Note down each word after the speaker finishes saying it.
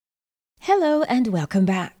Hello and welcome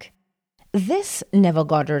back. This Neville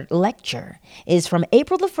Goddard lecture is from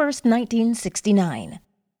April the 1st, 1969.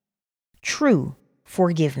 True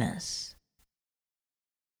Forgiveness.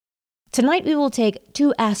 Tonight we will take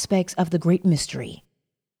two aspects of the great mystery,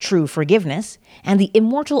 true forgiveness and the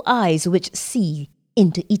immortal eyes which see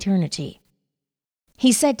into eternity.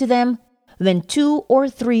 He said to them, "When 2 or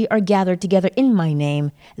 3 are gathered together in my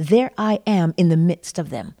name, there I am in the midst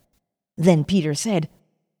of them." Then Peter said,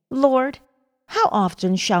 "Lord, how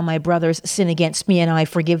often shall my brothers sin against me and I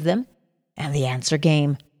forgive them?" And the answer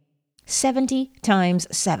came, 70 times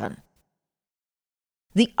 7.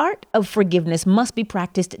 The art of forgiveness must be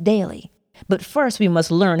practiced daily, but first we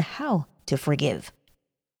must learn how to forgive.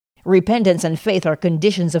 Repentance and faith are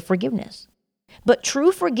conditions of forgiveness, but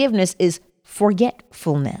true forgiveness is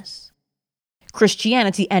forgetfulness.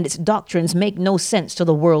 Christianity and its doctrines make no sense to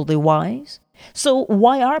the worldly wise. So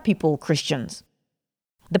why are people Christians?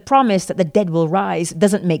 The promise that the dead will rise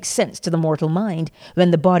doesn't make sense to the mortal mind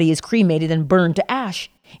when the body is cremated and burned to ash.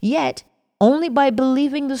 Yet, only by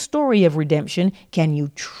believing the story of redemption can you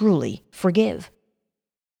truly forgive.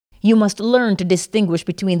 You must learn to distinguish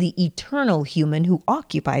between the eternal human who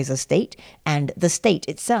occupies a state and the state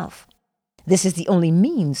itself. This is the only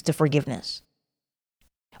means to forgiveness.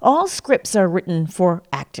 All scripts are written for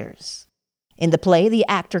actors. In the play, the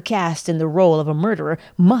actor cast in the role of a murderer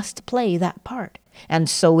must play that part, and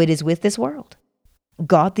so it is with this world.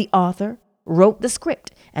 God, the author, wrote the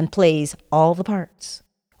script and plays all the parts,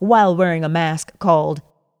 while wearing a mask called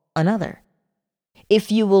another.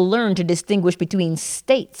 If you will learn to distinguish between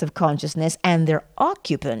states of consciousness and their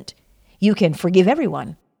occupant, you can forgive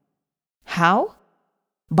everyone. How?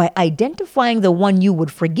 By identifying the one you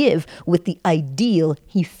would forgive with the ideal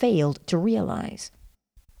he failed to realize.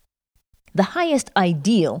 The highest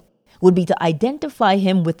ideal would be to identify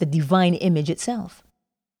him with the divine image itself.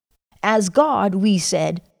 As God, we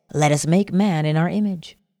said, "Let us make man in our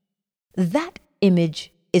image." That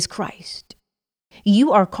image is Christ.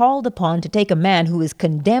 You are called upon to take a man who is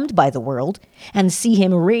condemned by the world and see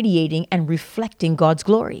him radiating and reflecting God's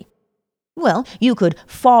glory. Well, you could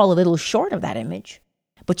fall a little short of that image,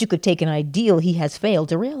 but you could take an ideal he has failed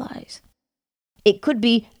to realize. It could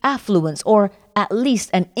be affluence or at least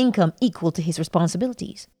an income equal to his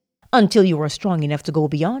responsibilities, until you are strong enough to go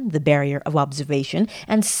beyond the barrier of observation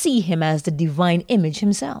and see him as the divine image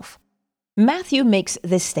himself. Matthew makes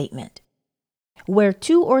this statement, "Where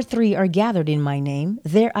 2 or 3 are gathered in my name,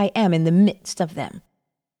 there I am in the midst of them."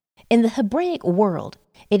 In the Hebraic world,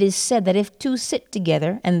 it is said that if 2 sit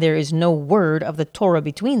together and there is no word of the Torah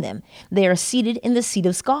between them, they are seated in the seat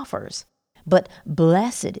of scoffers. But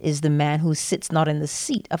blessed is the man who sits not in the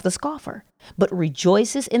seat of the scoffer, but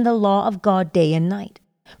rejoices in the law of God day and night.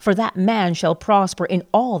 For that man shall prosper in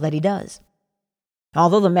all that he does.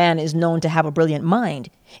 Although the man is known to have a brilliant mind,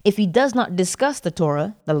 if he does not discuss the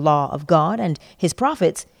Torah, the law of God, and his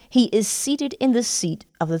prophets, he is seated in the seat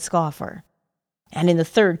of the scoffer. And in the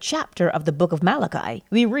 3rd chapter of the book of Malachi,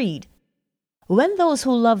 we read, "When those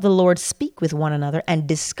who love the Lord speak with one another and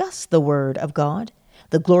discuss the word of God,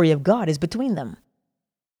 the glory of God is between them."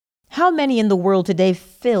 How many in the world today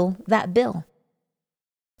fill that bill?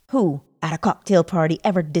 Who, at a cocktail party,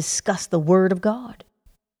 ever discussed the Word of God?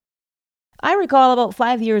 I recall about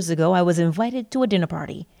 5 years ago I was invited to a dinner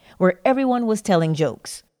party where everyone was telling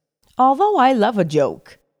jokes. Although I love a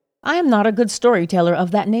joke, I am not a good storyteller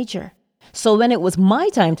of that nature. So when it was my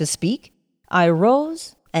time to speak, I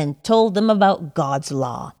rose and told them about God's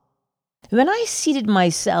law. When I seated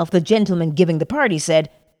myself, the gentleman giving the party said,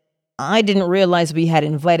 "I didn't realize we had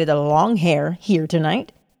invited a long hair here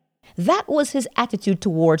tonight." That was his attitude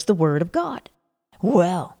towards the Word of God.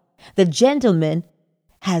 Well, the gentleman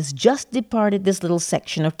has just departed this little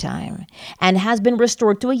section of time and has been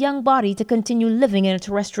restored to a young body to continue living in a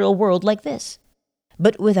terrestrial world like this,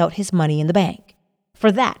 but without his money in the bank.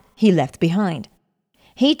 For that he left behind.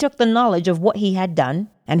 He took the knowledge of what he had done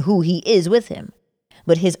and who he is with him,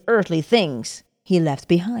 but his earthly things he left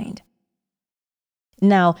behind.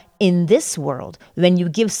 Now, in this world, when you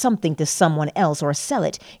give something to someone else or sell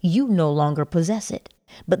it, you no longer possess it.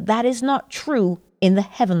 But that is not true in the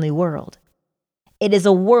heavenly world. It is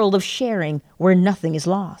a world of sharing where nothing is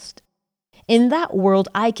lost. In that world,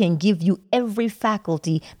 I can give you every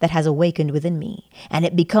faculty that has awakened within me, and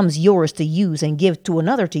it becomes yours to use and give to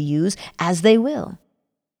another to use as they will.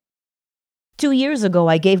 2 years ago,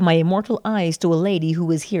 I gave my immortal eyes to a lady who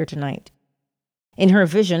is here tonight. In her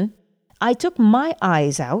vision, I took my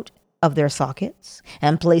eyes out of their sockets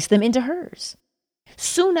and placed them into hers.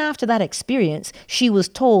 Soon after that experience, she was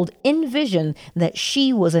told in vision that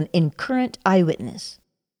she was an incurrent eyewitness.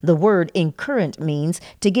 The word incurrent means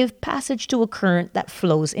to give passage to a current that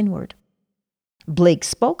flows inward. Blake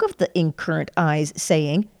spoke of the incurrent eyes,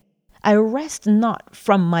 saying, I rest not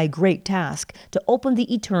from my great task to open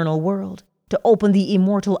the eternal world, to open the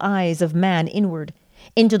immortal eyes of man inward,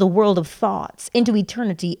 into the world of thoughts, into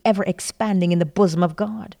eternity ever expanding in the bosom of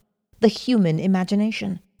God, the human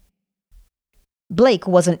imagination. Blake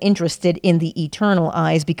wasn't interested in the eternal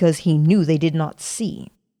eyes because he knew they did not see.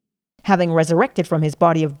 Having resurrected from his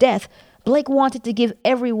body of death, Blake wanted to give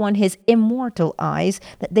everyone his immortal eyes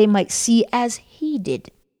that they might see as he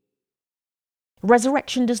did.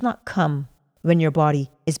 Resurrection does not come when your body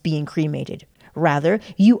is being cremated. Rather,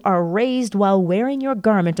 you are raised while wearing your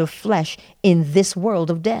garment of flesh in this world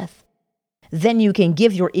of death. Then you can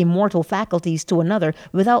give your immortal faculties to another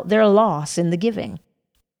without their loss in the giving.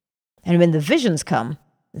 And when the visions come,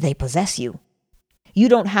 they possess you. You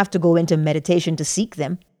don't have to go into meditation to seek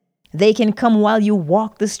them. They can come while you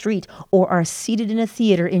walk the street or are seated in a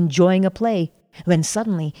theater enjoying a play, when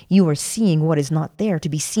suddenly you are seeing what is not there to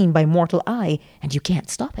be seen by mortal eye, and you can't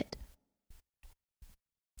stop it.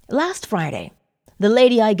 Last Friday, the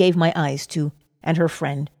lady I gave my eyes to and her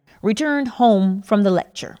friend returned home from the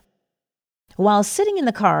lecture. While sitting in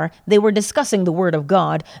the car, they were discussing the Word of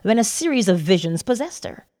God when a series of visions possessed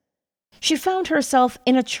her. She found herself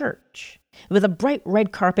in a church with a bright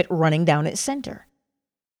red carpet running down its center.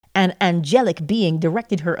 An angelic being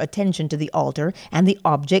directed her attention to the altar and the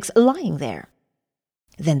objects lying there.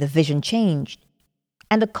 Then the vision changed,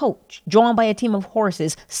 and a coach drawn by a team of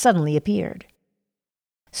horses suddenly appeared.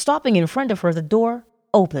 Stopping in front of her, the door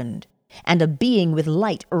opened, and a being with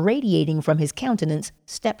light radiating from his countenance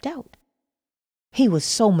stepped out. He was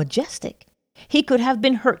so majestic, he could have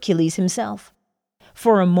been Hercules himself.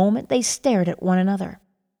 For a moment they stared at one another.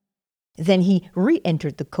 Then he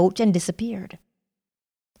re-entered the coach and disappeared.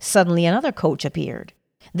 Suddenly another coach appeared,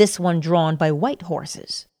 this one drawn by white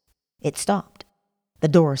horses. It stopped. The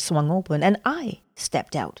door swung open, and I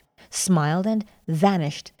stepped out, smiled, and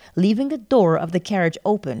vanished, leaving the door of the carriage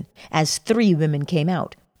open as 3 women came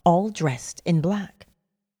out, all dressed in black.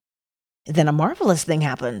 Then a marvelous thing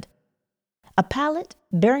happened. A pallet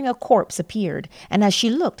bearing a corpse appeared, and as she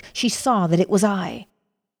looked, she saw that it was I.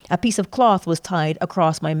 A piece of cloth was tied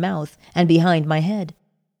across my mouth and behind my head.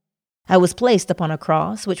 I was placed upon a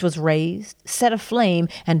cross, which was raised, set aflame,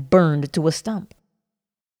 and burned to a stump.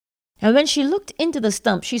 And when she looked into the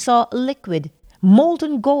stump, she saw liquid,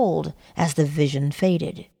 molten gold, as the vision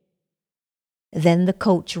faded. Then the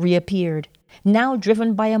coach reappeared, now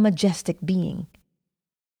driven by a majestic being.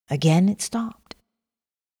 Again it stopped.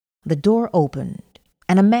 The door opened,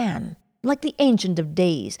 and a man, like the Ancient of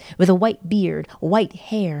Days, with a white beard, white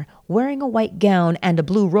hair, wearing a white gown and a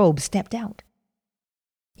blue robe, stepped out.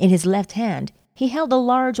 In his left hand, he held a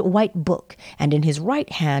large white book, and in his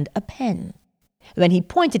right hand a pen. When he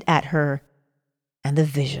pointed at her, and the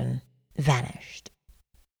vision vanished.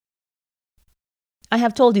 I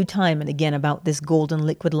have told you time and again about this golden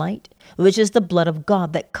liquid light, which is the blood of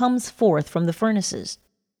God that comes forth from the furnaces.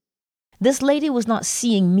 This lady was not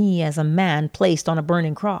seeing me as a man placed on a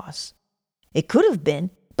burning cross. It could have been,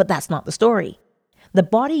 but that's not the story. The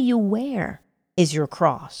body you wear is your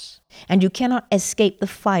cross, and you cannot escape the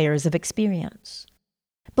fires of experience.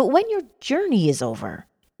 But when your journey is over,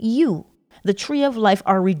 you, the tree of life,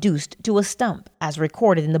 are reduced to a stump, as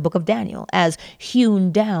recorded in the book of Daniel, as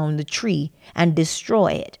hewn down the tree and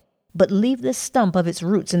destroy it, but leave the stump of its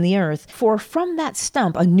roots in the earth, for from that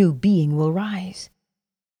stump a new being will rise.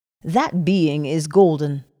 That being is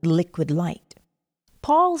golden liquid light.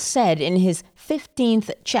 Paul said in his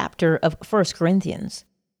 15th chapter of 1 Corinthians,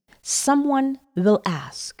 "Someone will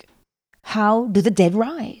ask, how do the dead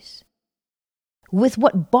rise? With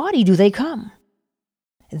what body do they come?"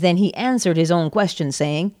 Then he answered his own question,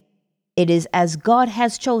 saying, "It is as God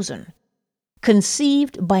has chosen.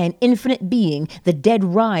 Conceived by an infinite being, the dead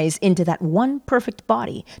rise into that one perfect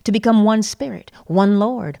body to become one Spirit, one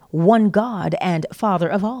Lord, one God, and Father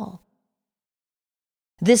of all."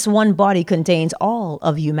 This one body contains all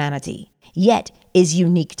of humanity, yet is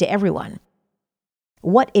unique to everyone.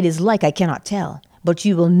 What it is like I cannot tell, but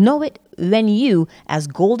you will know it when you, as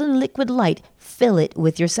golden liquid light, fill it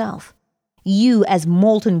with yourself. You, as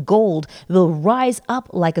molten gold, will rise up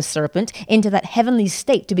like a serpent into that heavenly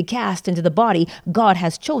state to be cast into the body God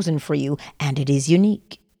has chosen for you, and it is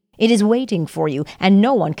unique. It is waiting for you, and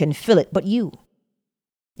no one can fill it but you.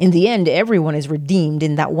 In the end, everyone is redeemed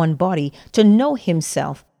in that one body to know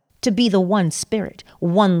himself, to be the one Spirit,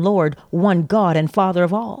 one Lord, one God and Father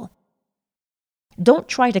of all. Don't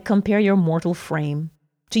try to compare your mortal frame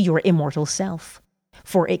to your immortal self,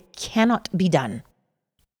 for it cannot be done.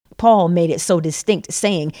 Paul made it so distinct,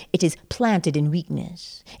 saying, "It is planted in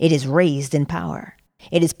weakness. It is raised in power.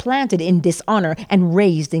 It is planted in dishonor and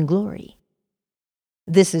raised in glory."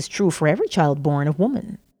 This is true for every child born of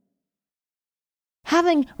woman.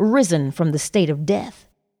 Having risen from the state of death,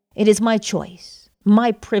 it is my choice,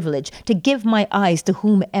 my privilege, to give my eyes to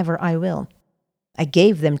whomever I will. I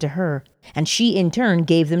gave them to her, and she in turn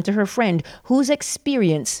gave them to her friend, whose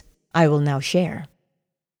experience I will now share.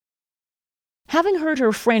 Having heard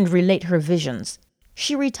her friend relate her visions,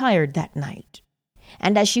 she retired that night.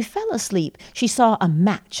 And as she fell asleep, she saw a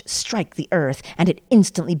match strike the earth, and it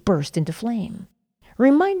instantly burst into flame,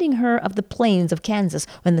 reminding her of the plains of Kansas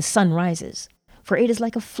when the sun rises, for it is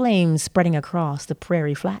like a flame spreading across the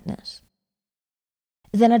prairie flatness.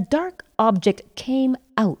 Then a dark object came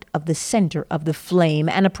out of the center of the flame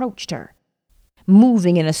and approached her.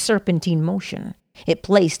 Moving in a serpentine motion, it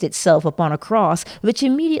placed itself upon a cross, which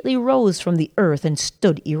immediately rose from the earth and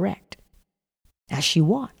stood erect. As she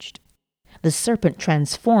watched, the serpent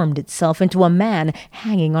transformed itself into a man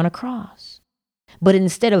hanging on a cross. But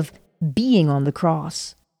instead of being on the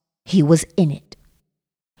cross, he was in it.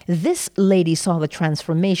 This lady saw the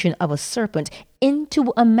transformation of a serpent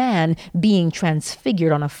into a man being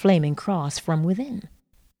transfigured on a flaming cross from within.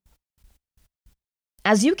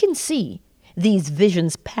 As you can see, these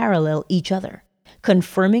visions parallel each other,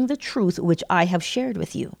 confirming the truth which I have shared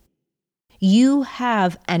with you. You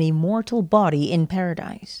have an immortal body in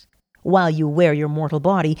paradise, while you wear your mortal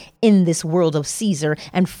body in this world of Caesar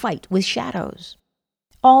and fight with shadows.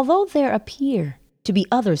 Although there appear to be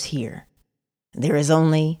others here, there is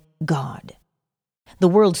only God. The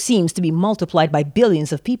world seems to be multiplied by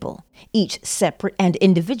billions of people, each separate and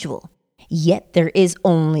individual. Yet there is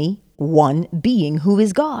only one being who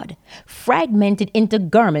is God, fragmented into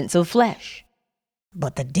garments of flesh.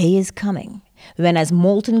 But the day is coming when, as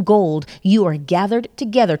molten gold, you are gathered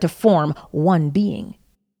together to form one being.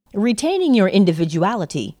 Retaining your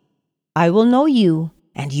individuality, I will know you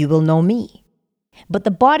and you will know me. But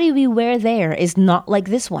the body we wear there is not like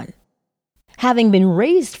this one. Having been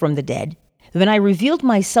raised from the dead, when I revealed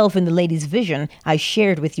myself in the lady's vision I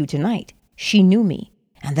shared with you tonight, she knew me,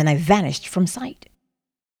 and then I vanished from sight.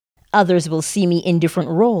 Others will see me in different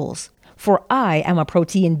roles, for I am a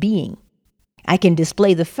protean being. I can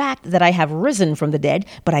display the fact that I have risen from the dead,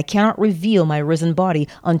 but I cannot reveal my risen body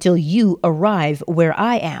until you arrive where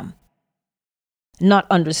I am. Not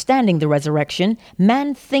understanding the resurrection,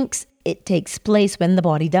 man thinks it takes place when the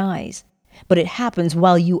body dies, but it happens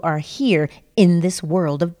while you are here in this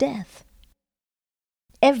world of death.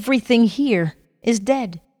 Everything here is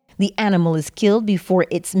dead. The animal is killed before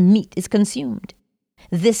its meat is consumed.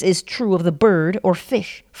 This is true of the bird or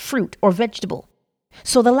fish, fruit or vegetable.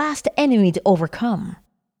 So the last enemy to overcome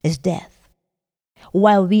is death.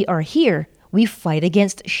 While we are here, we fight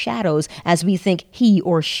against shadows as we think he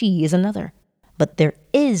or she is another. But there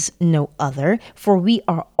is no other, for we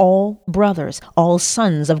are all brothers, all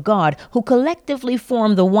sons of God, who collectively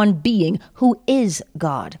form the one being who is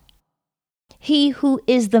God. He who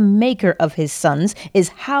is the maker of his sons is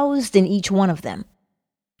housed in each one of them.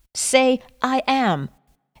 Say, I am,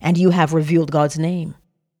 and you have revealed God's name.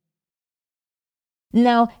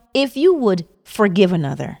 Now, if you would forgive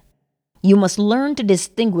another, you must learn to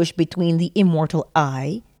distinguish between the immortal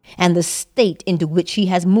I and the state into which he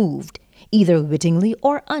has moved, either wittingly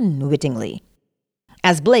or unwittingly.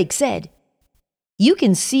 As Blake said, you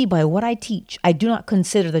can see by what I teach, I do not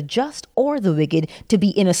consider the just or the wicked to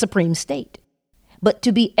be in a supreme state, but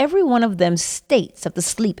to be every one of them states of the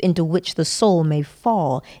sleep into which the soul may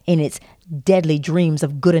fall in its deadly dreams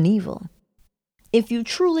of good and evil. If you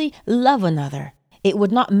truly love another, it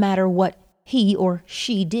would not matter what he or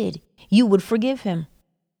she did. You would forgive him.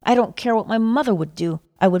 I don't care what my mother would do.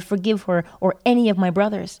 I would forgive her or any of my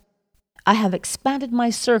brothers. I have expanded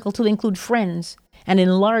my circle to include friends and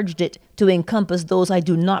enlarged it to encompass those I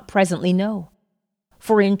do not presently know.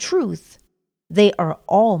 For in truth, they are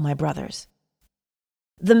all my brothers.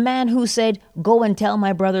 The man who said, "Go and tell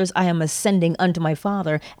my brothers I am ascending unto my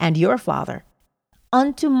Father and your Father,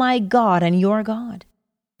 unto my God and your God,"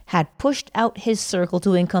 had pushed out his circle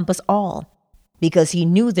to encompass all, because he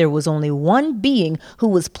knew there was only one being who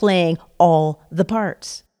was playing all the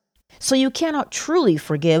parts. So you cannot truly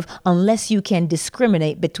forgive unless you can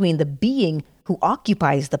discriminate between the being who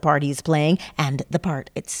occupies the part he is playing and the part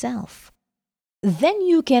itself. Then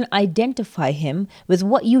you can identify him with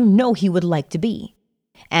what you know he would like to be.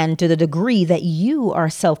 And to the degree that you are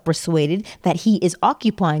self-persuaded that he is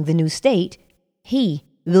occupying the new state, he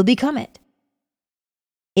will become it.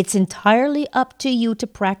 It's entirely up to you to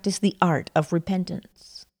practice the art of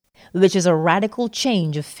repentance, which is a radical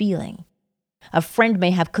change of feeling. A friend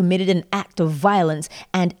may have committed an act of violence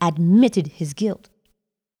and admitted his guilt.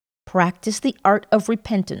 Practice the art of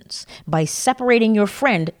repentance by separating your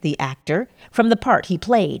friend, the actor, from the part he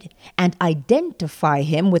played, and identify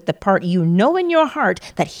him with the part you know in your heart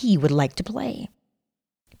that he would like to play.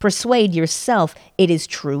 Persuade yourself it is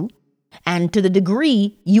true, and to the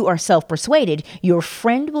degree you are self-persuaded, your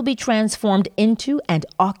friend will be transformed into and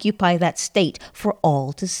occupy that state for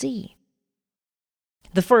all to see.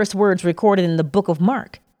 The first words recorded in the book of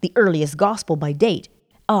Mark, the earliest gospel by date,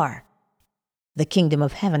 are, "The kingdom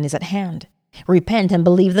of heaven is at hand. Repent and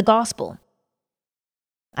believe the gospel."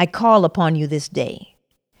 I call upon you this day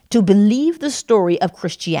to believe the story of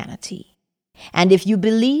Christianity. And if you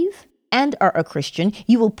believe and are a Christian,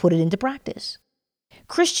 you will put it into practice.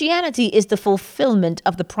 Christianity is the fulfillment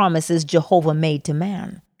of the promises Jehovah made to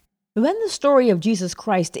man. When the story of Jesus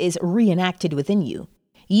Christ is reenacted within you,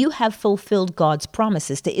 you have fulfilled God's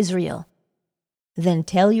promises to Israel. Then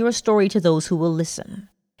tell your story to those who will listen.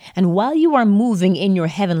 And while you are moving in your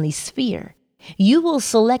heavenly sphere, you will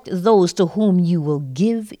select those to whom you will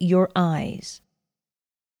give your eyes.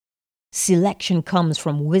 Selection comes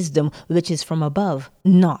from wisdom, which is from above,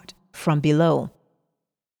 not from below.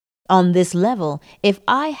 On this level, if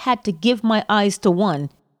I had to give my eyes to one,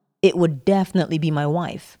 it would definitely be my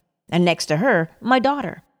wife, and next to her, my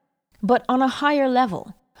daughter. But on a higher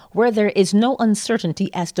level, where there is no uncertainty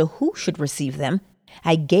as to who should receive them,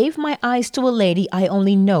 I gave my eyes to a lady I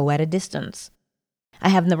only know at a distance. I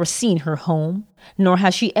have never seen her home, nor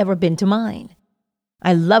has she ever been to mine.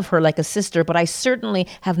 I love her like a sister, but I certainly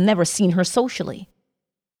have never seen her socially.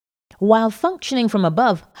 While functioning from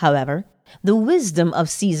above, however, the wisdom of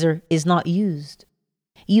Caesar is not used.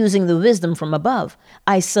 Using the wisdom from above,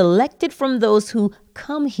 I selected from those who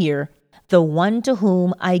come here the one to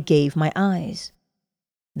whom I gave my eyes.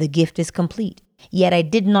 The gift is complete, yet I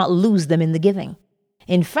did not lose them in the giving.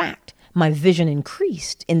 In fact, my vision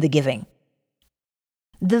increased in the giving.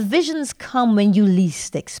 The visions come when you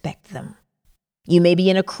least expect them. You may be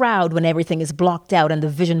in a crowd when everything is blocked out and the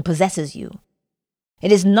vision possesses you.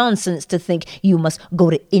 It is nonsense to think you must go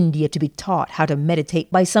to India to be taught how to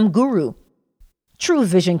meditate by some guru. True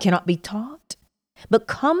vision cannot be taught, but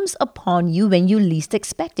comes upon you when you least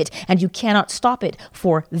expect it, and you cannot stop it,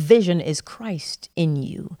 for vision is Christ in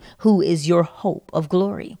you, who is your hope of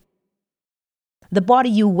glory. The body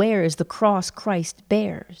you wear is the cross Christ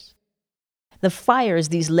bears. The fires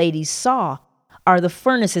these ladies saw are the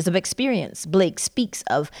furnaces of experience Blake speaks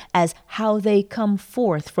of as how they come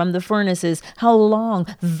forth from the furnaces, how long,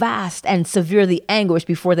 vast, and severe the anguish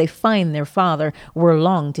before they find their Father were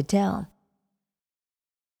long to tell.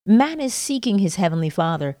 Man is seeking his heavenly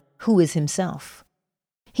Father, who is himself.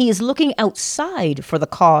 He is looking outside for the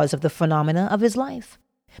cause of the phenomena of his life.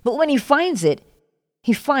 But when he finds it,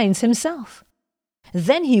 he finds himself.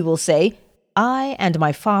 Then he will say, "I and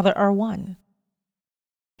my Father are one."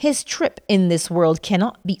 His trip in this world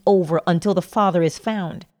cannot be over until the Father is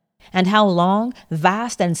found. And how long,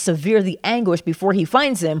 vast, and severe the anguish before he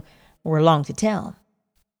finds him were long to tell.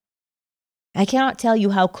 I cannot tell you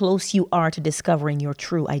how close you are to discovering your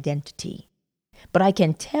true identity. But I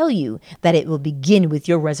can tell you that it will begin with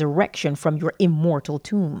your resurrection from your immortal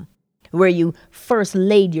tomb, where you first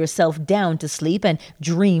laid yourself down to sleep and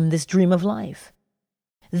dreamed this dream of life.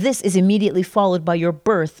 This is immediately followed by your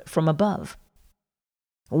birth from above.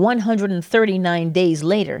 139 days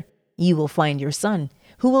later, you will find your son,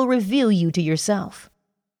 who will reveal you to yourself.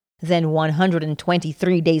 Then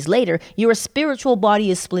 123 days later, your spiritual body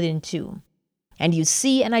is split in two, and you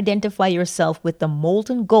see and identify yourself with the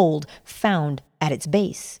molten gold found at its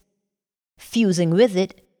base. Fusing with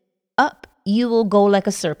it, up you will go like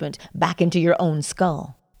a serpent back into your own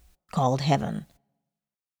skull, called heaven.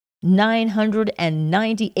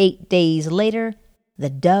 998 days later, the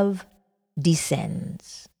dove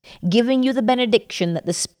descends, giving you the benediction that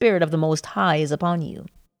the Spirit of the Most High is upon you.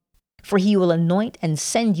 For he will anoint and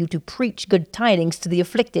send you to preach good tidings to the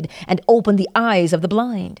afflicted and open the eyes of the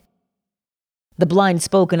blind. The blind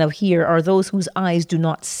spoken of here are those whose eyes do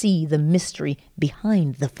not see the mystery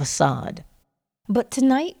behind the facade. But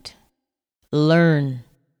tonight, learn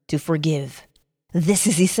to forgive. This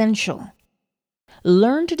is essential.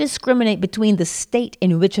 Learn to discriminate between the state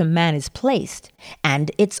in which a man is placed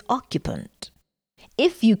and its occupant.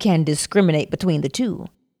 If you can discriminate between the two,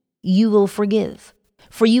 you will forgive,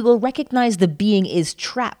 for you will recognize the being is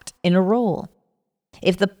trapped in a role.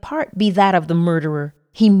 If the part be that of the murderer,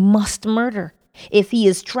 he must murder. If he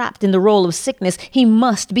is trapped in the role of sickness, he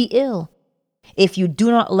must be ill. If you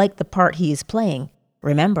do not like the part he is playing,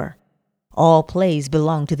 remember, all plays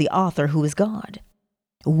belong to the author who is God.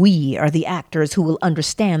 We are the actors who will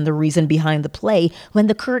understand the reason behind the play when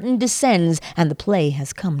the curtain descends and the play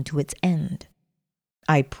has come to its end.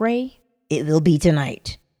 I pray it will be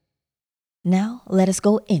tonight. Now let us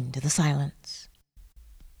go into the silence.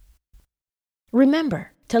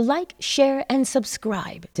 Remember to like, share, and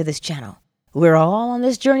subscribe to this channel. We're all on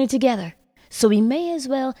this journey together, so we may as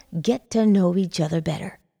well get to know each other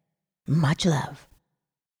better. Much love.